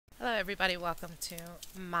everybody, welcome to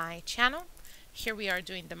my channel. Here we are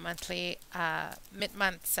doing the monthly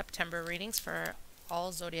mid-month September readings for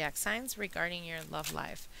all zodiac signs regarding your love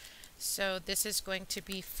life. So this is going to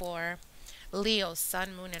be for Leo,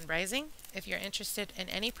 Sun, Moon, and Rising. If you're interested in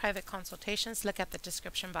any private consultations, look at the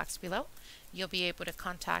description box below. You'll be able to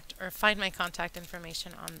contact or find my contact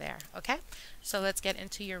information on there. Okay, so let's get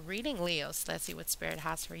into your reading, Leos. Let's see what Spirit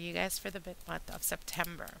has for you guys for the mid-month of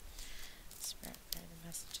September. Spirit, the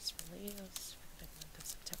messages for Leos for the mid-month of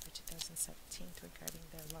September 2017 regarding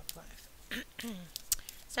their love life.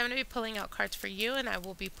 So I'm going to be pulling out cards for you, and I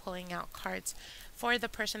will be pulling out cards for the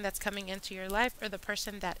person that's coming into your life or the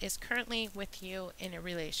person that is currently with you in a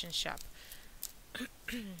relationship.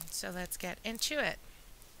 So let's get into it.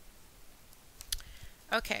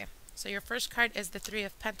 Okay, so your first card is the Three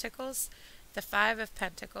of Pentacles, the Five of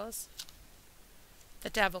Pentacles, the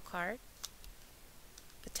Devil card,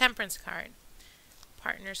 the Temperance card.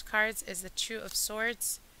 Partners cards is the Two of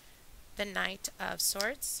Swords, the Knight of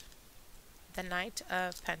Swords, the Knight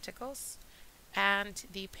of Pentacles, and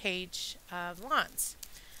the Page of Wands.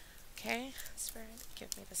 Okay, Spirit,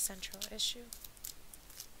 give me the central issue.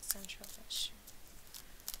 Central issue.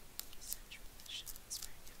 Central issue.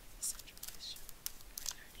 Spirit, give me the central issue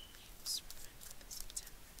regarding Leo's for the month of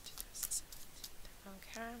September 2017.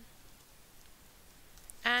 Okay.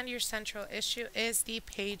 And your central issue is the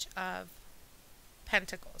Page of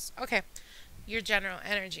Pentacles. Okay, your general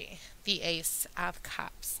energy, the Ace of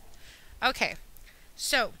Cups. Okay,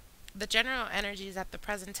 so the general energies at the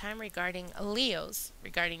present time regarding Leos,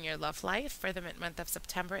 regarding your love life for the mid-month of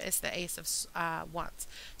September, is the Ace of Wands.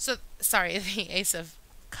 So, sorry, the Ace of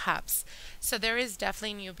Cups. So there is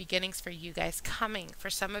definitely new beginnings for you guys coming. For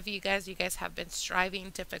some of you guys have been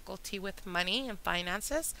striving difficulty with money and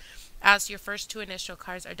finances, as your first two initial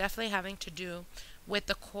cards are definitely having to do with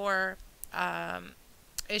the core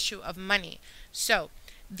issue of money. So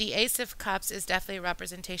the Ace of Cups is definitely a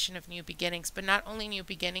representation of new beginnings, but not only new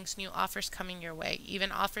beginnings, new offers coming your way,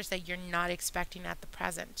 even offers that you're not expecting at the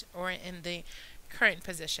present or in the current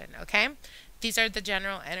position, okay? These are the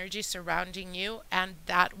general energy surrounding you and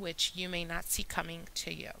that which you may not see coming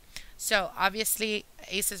to you. So obviously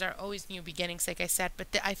aces are always new beginnings, like I said, but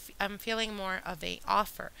I'm feeling more of a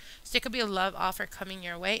offer. So it could be a love offer coming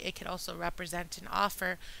your way. It could also represent an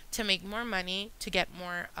offer to make more money, to get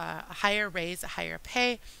more, a higher raise, a higher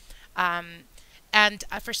pay. And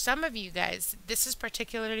for some of you guys, this is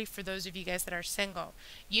particularly for those of you guys that are single.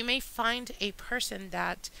 You may find a person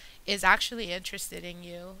that is actually interested in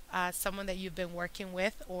you, someone that you've been working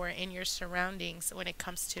with or in your surroundings when it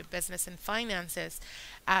comes to business and finances,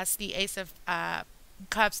 as the Ace of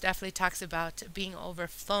Cups definitely talks about being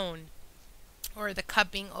overflown, or the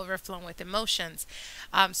cup being overflown with emotions.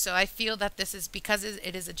 So I feel that this is because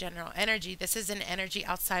it is a general energy. This is an energy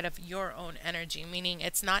outside of your own energy, meaning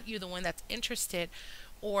it's not you the one that's interested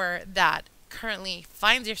or that currently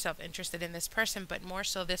finds yourself interested in this person, but more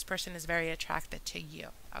so this person is very attracted to you.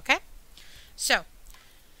 Okay? So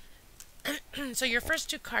so your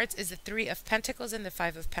first two cards is the Three of Pentacles and the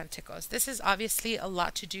Five of Pentacles. This is obviously a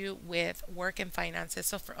lot to do with work and finances.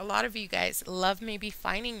 So for a lot of you guys, love may be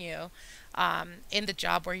finding you in the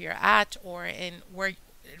job where you're at, or in where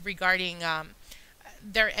regarding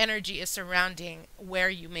their energy is surrounding where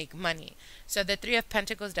you make money. So the Three of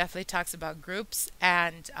Pentacles definitely talks about groups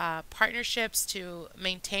and partnerships to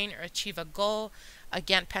maintain or achieve a goal.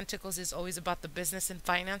 Again, Pentacles is always about the business and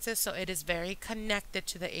finances, so it is very connected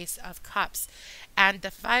to the Ace of Cups. And the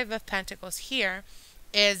Five of Pentacles here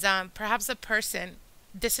is perhaps a person,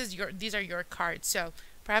 these are your cards. So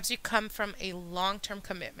perhaps you come from a long-term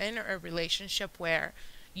commitment or a relationship where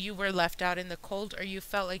you were left out in the cold, or you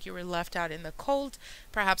felt like you were left out in the cold.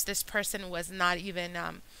 Perhaps this person was not even,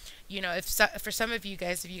 you know, for some of you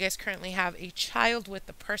guys, if you guys currently have a child with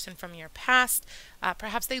the person from your past,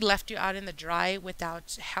 perhaps they left you out in the dry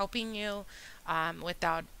without helping you,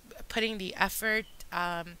 without putting the effort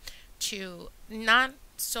to not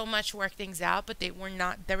so much work things out, but they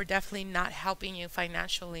were definitely not helping you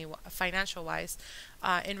financial wise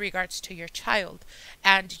in regards to your child.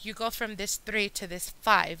 And you go from this 3 to this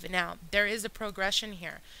 5. Now there is a progression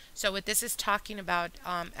here. So what this is talking about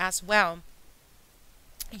as well,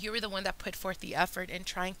 you were the one that put forth the effort in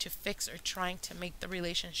trying to fix or trying to make the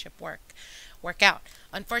relationship work out.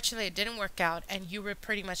 Unfortunately, it didn't work out, and you were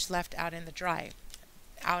pretty much left out in the dry,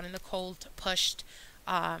 out in the cold, pushed,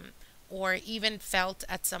 or even felt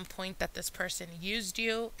at some point that this person used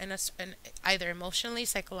you in either emotionally,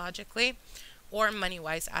 psychologically, or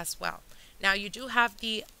money-wise as well. Now you do have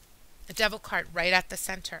the Devil card right at the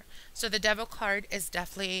center. So the Devil card is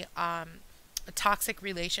definitely toxic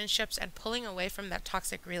relationships and pulling away from that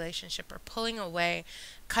toxic relationship, or pulling away,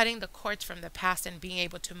 cutting the cords from the past and being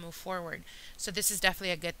able to move forward. So this is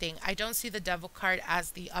definitely a good thing. I don't see the devil card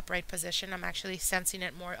as the upright position. I'm actually sensing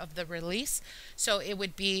it more of the release. So it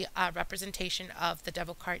would be a representation of the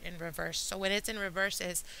devil card in reverse. So when it's in reverse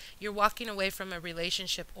is you're walking away from a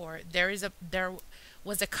relationship, or there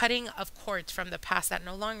was a cutting of cords from the past that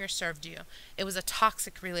no longer served you. It was a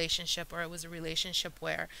toxic relationship, or it was a relationship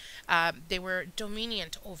where they were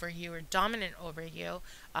dominant over you or dominant over you,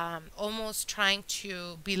 almost trying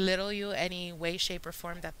to belittle you any way, shape, or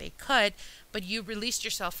form that they could. But you released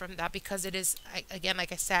yourself from that because it is, again,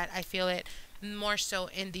 like I said, I feel it more so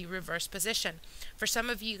in the reverse position. For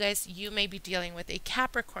some of you guys, you may be dealing with a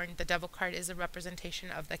Capricorn. The devil card is a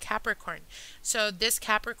representation of the Capricorn. So this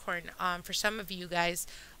Capricorn, for some of you guys,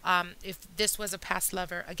 if this was a past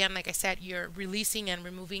lover, again, like I said, you're releasing and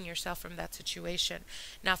removing yourself from that situation.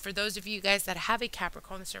 Now, for those of you guys that have a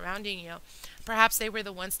Capricorn surrounding you, perhaps they were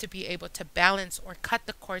the ones to be able to balance or cut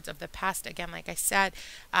the cords of the past. Again, like I said,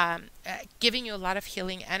 giving you a lot of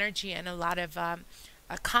healing energy and a lot of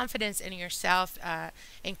confidence in yourself,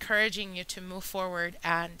 encouraging you to move forward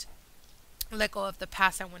and let go of the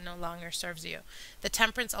past that one no longer serves you. The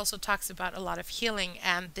Temperance also talks about a lot of healing,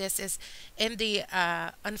 and this is in the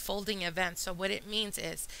unfolding event. So what it means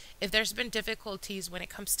is, if there's been difficulties when it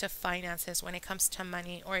comes to finances, when it comes to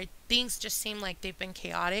money, or things just seem like they've been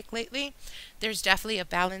chaotic lately, there's definitely a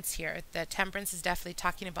balance here. The Temperance is definitely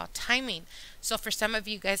talking about timing. So for some of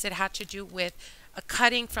you guys, it had to do with a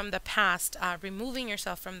cutting from the past, removing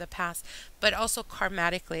yourself from the past, but also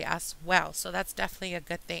karmatically as well. So that's definitely a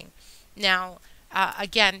good thing. Now,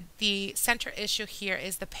 again, the center issue here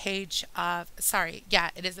is the page of,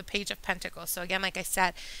 it is the Page of Pentacles. So again, like I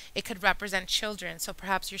said, it could represent children. So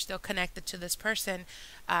perhaps you're still connected to this person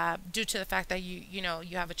due to the fact that you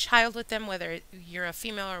have a child with them, whether you're a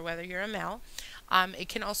female or whether you're a male. It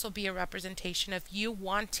can also be a representation of you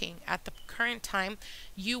wanting, at the current time,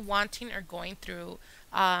 you wanting or going through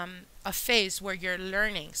a phase where you're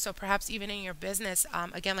learning. So perhaps even in your business,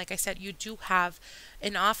 again, like I said, you do have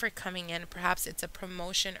an offer coming in. Perhaps it's a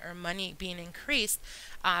promotion or money being increased,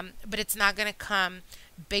 but it's not going to come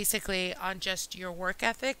basically on just your work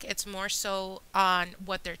ethic. It's more so on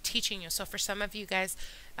what they're teaching you. So for some of you guys,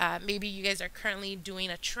 maybe you guys are currently doing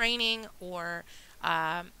a training or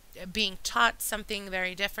being taught something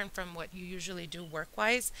very different from what you usually do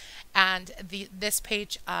work-wise, and this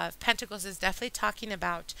Page of Pentacles is definitely talking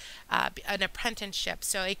about an apprenticeship.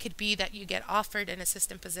 So it could be that you get offered an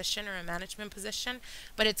assistant position or a management position,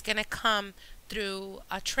 but it's going to come through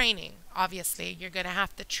a training. Obviously, you're going to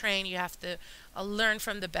have to train, you have to learn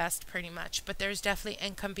from the best pretty much, but there's definitely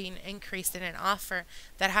income being increased in an offer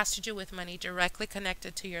that has to do with money directly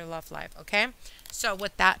connected to your love life. Okay, so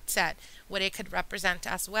with that said, what it could represent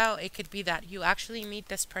as well, it could be that you actually meet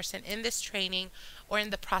this person in this training or in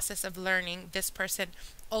the process of learning. This person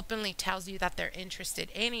openly tells you that they're interested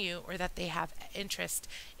in you, or that they have interest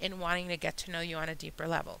in wanting to get to know you on a deeper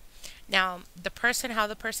level. Now, how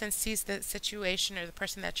the person sees the situation, or the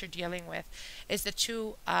person that you're dealing with, is the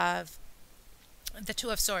Two of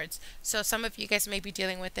Swords. So some of you guys may be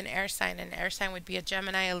dealing with an air sign. An air sign would be a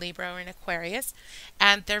Gemini, a Libra, or an Aquarius,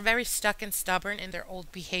 and they're very stuck and stubborn in their old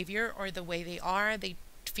behavior or the way they are. They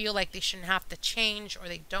feel like they shouldn't have to change, or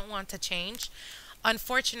they don't want to change.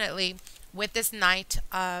 Unfortunately, with this Knight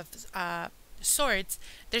of Swords,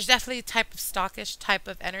 there's definitely a type of stalkish type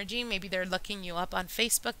of energy. Maybe they're looking you up on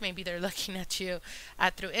Facebook, maybe they're looking at you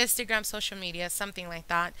through Instagram, social media, something like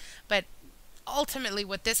that. But ultimately,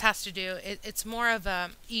 what this has to do, it's more of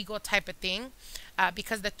a ego type of thing,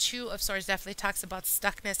 because the Two of Swords definitely talks about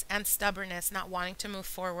stuckness and stubbornness, not wanting to move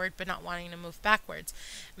forward but not wanting to move backwards,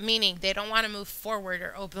 meaning they don't want to move forward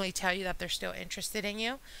or openly tell you that they're still interested in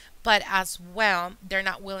you, but as well, they're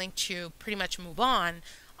not willing to pretty much move on.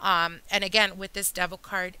 And again, with this Devil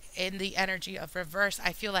card in the energy of reverse,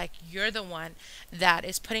 I feel like you're the one that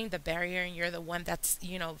is putting the barrier, and you're the one that's,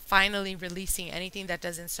 finally releasing anything that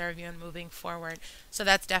doesn't serve you and moving forward. So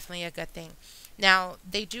that's definitely a good thing. Now,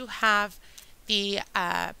 they do have the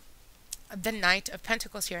Knight of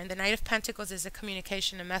Pentacles here, and the Knight of Pentacles is a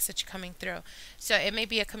communication, a message coming through. So it may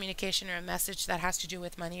be a communication or a message that has to do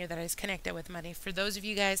with money, or that is connected with money. For those of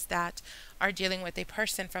you guys that are dealing with a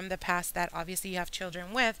person from the past that obviously you have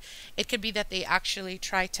children with, it could be that they actually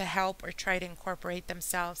try to help or try to incorporate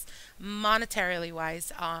themselves monetarily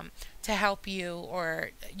wise to help you,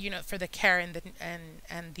 or for the care and the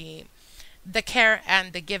care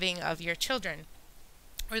and the giving of your children.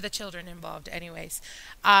 or the children involved anyways,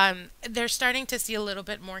 they're starting to see a little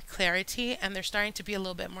bit more clarity, and they're starting to be a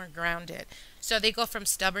little bit more grounded. So they go from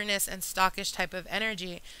stubbornness and stockish type of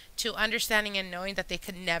energy to understanding and knowing that they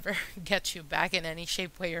could never get you back in any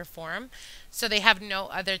shape, way, or form. So they have no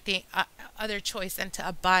other choice than to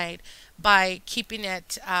abide by keeping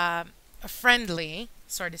it friendly,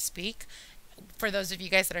 so to speak, for those of you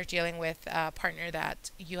guys that are dealing with a partner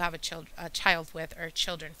that you have a child with or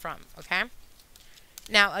children from. Okay.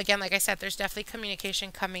 Now, again, like I said, there's definitely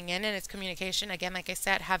communication coming in, and it's communication, again, like I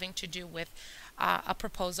said, having to do with a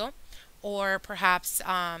proposal, or perhaps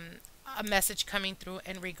a message coming through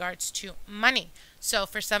in regards to money. So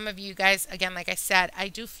for some of you guys, again, like I said,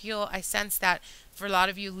 I sense that for a lot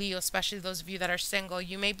of you Leo, especially those of you that are single,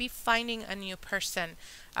 you may be finding a new person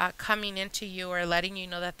coming into you, or letting you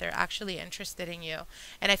know that they're actually interested in you.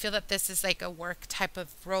 And I feel that this is like a work type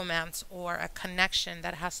of romance, or a connection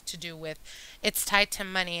that has to do with, it's tied to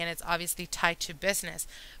money, and it's obviously tied to business.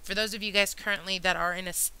 For those of you guys currently that are in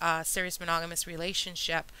a serious monogamous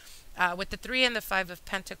relationship, with the 3 and the 5 of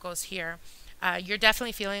Pentacles here, you're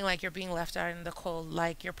definitely feeling like you're being left out in the cold,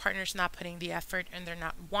 like your partner's not putting the effort, and they're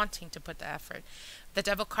not wanting to put the effort. The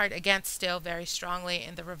Devil card, again, still very strongly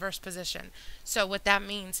in the reverse position. So what that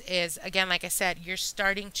means is, again, like I said, you're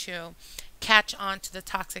starting to catch on to the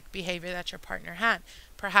toxic behavior that your partner had.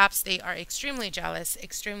 Perhaps they are extremely jealous,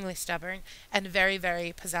 extremely stubborn, and very,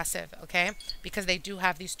 very possessive, okay? Because they do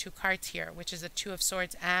have these 2 cards here, which is the 2 of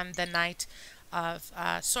Swords and the Knight of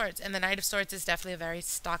Swords. And the Knight of Swords is definitely a very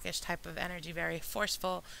stockish type of energy, very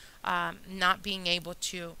forceful, not being able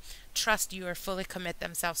to trust you or fully commit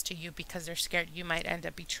themselves to you because they're scared you might end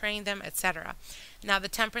up betraying them, etc. Now, the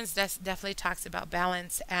Temperance definitely talks about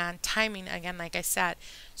balance and timing, again, like I said.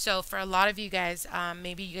 So for a lot of you guys,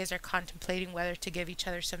 maybe you guys are contemplating whether to give each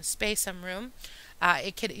other some space, some room.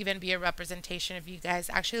 It could even be a representation of you guys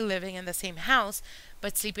actually living in the same house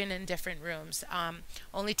but sleeping in different rooms,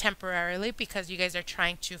 only temporarily, because you guys are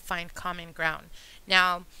trying to find common ground.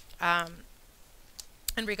 Now,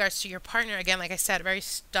 in regards to your partner, again, like I said, very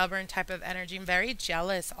stubborn type of energy, and very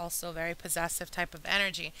jealous, also very possessive type of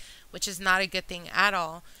energy, which is not a good thing at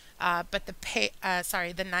all. But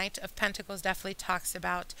the Knight of Pentacles definitely talks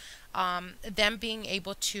about them being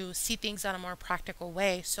able to see things on a more practical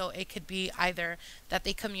way. So it could be either that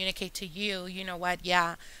they communicate to you, you know what,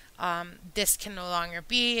 yeah, this can no longer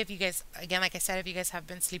be. If you guys, again, like I said, if you guys have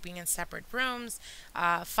been sleeping in separate rooms,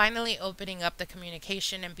 finally opening up the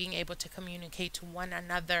communication and being able to communicate to one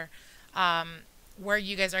another where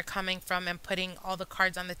you guys are coming from, and putting all the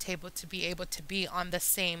cards on the table to be able to be on the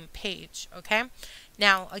same page. Okay.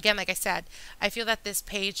 Now, again, like I said, I feel that this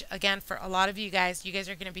page, again, for a lot of you guys are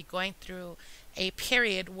going to be going through a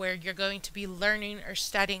period where you're going to be learning or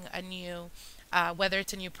studying a new, whether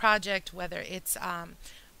it's a new project, whether it's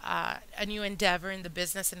a new endeavor in the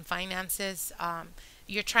business and finances.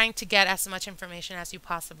 You're trying to get as much information as you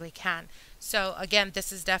possibly can. So again,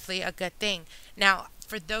 this is definitely a good thing. Now,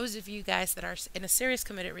 for those of you guys that are in a serious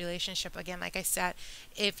committed relationship, again, like I said,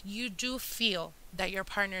 if you do feel that your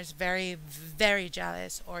partner is very, very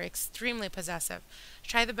jealous or extremely possessive,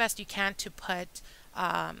 try the best you can to put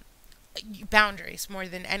boundaries. More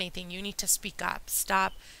than anything, you need to speak up.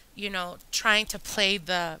 Stop, trying to play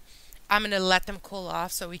the I'm going to let them cool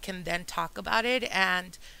off so we can then talk about it.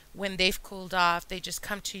 And when they've cooled off, they just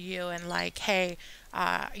come to you and like, hey,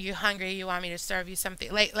 you hungry? You want me to serve you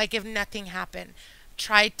something? Like if nothing happened,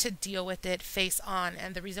 try to deal with it face on.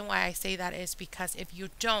 And the reason why I say that is because if you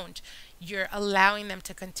don't, you're allowing them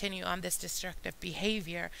to continue on this destructive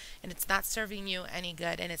behavior, and it's not serving you any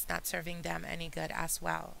good, and it's not serving them any good as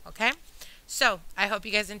well. Okay? So I hope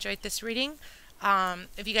you guys enjoyed this reading.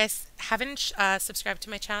 If you guys haven't subscribed to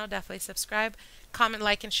my channel, definitely subscribe, comment,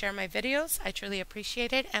 like, and share my videos. I truly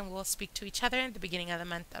appreciate it, and we'll speak to each other in the beginning of the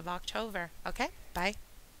month of October. Okay? Bye.